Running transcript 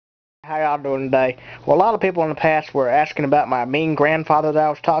how y'all doing today? Well, a lot of people in the past were asking about my mean grandfather that I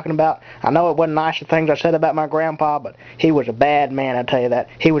was talking about. I know it wasn't nice the things I said about my grandpa, but he was a bad man, I tell you that.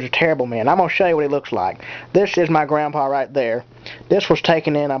 He was a terrible man. I'm going to show you what he looks like. This is my grandpa right there. This was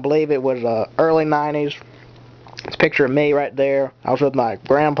taken in, I believe it was early 90s. It's a picture of me right there. I was with my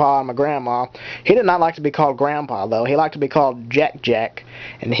grandpa and my grandma. He did not like to be called grandpa, though. He liked to be called Jack Jack,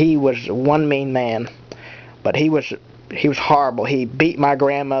 and he was one mean man. But he was horrible. He beat my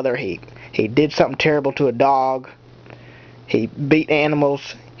grandmother. He did something terrible to a dog. He beat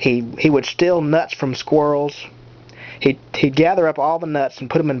animals. He would steal nuts from squirrels. He'd gather up all the nuts and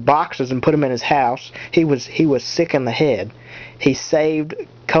put them in boxes and put them in his house. He was sick in the head. He saved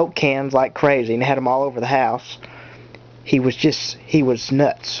Coke cans like crazy and had them all over the house. He was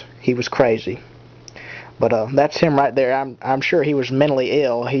nuts. He was crazy. But that's him right there. I'm sure he was mentally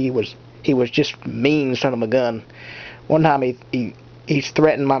ill. He was just mean son of a gun. One time he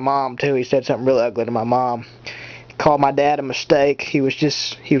threatened my mom too. He said something really ugly to my mom. He called my dad a mistake. He was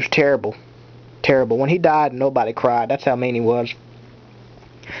terrible. Terrible. When he died, nobody cried. That's how mean he was.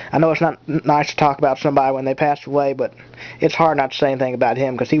 I know it's not nice to talk about somebody when they passed away, but it's hard not to say anything about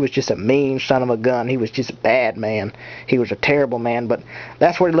him because he was just a mean son of a gun. He was just a bad man. He was a terrible man, but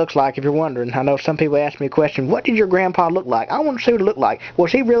that's what he looks like if you're wondering. I know some people ask me a question, what did your grandpa look like? I want to see what he looked like.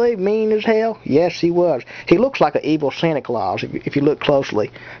 Was he really mean as hell? Yes, he was. He looks like an evil Santa Claus. If you look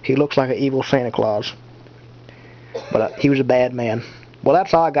closely, he looks like an evil Santa Claus. But he was a bad man. Well,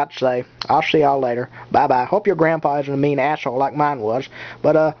 that's all I got to say. I'll see y'all later. Bye-bye. Hope your grandpa isn't a mean asshole like mine was.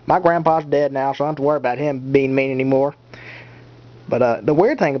 But my grandpa's dead now, so I don't have to worry about him being mean anymore. But the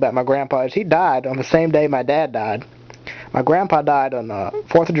weird thing about my grandpa is he died on the same day my dad died. My grandpa died on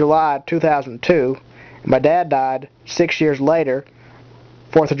 4th of July, 2002. And my dad died 6 years later,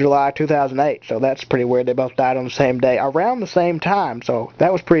 4th of July, 2008. So that's pretty weird. They both died on the same day, around the same time. So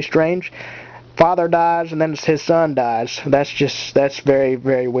that was pretty strange. Father dies and then his son dies. That's very,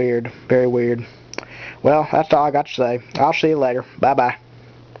 very weird. Very weird. Well, that's all I got to say. I'll see you later. Bye-bye.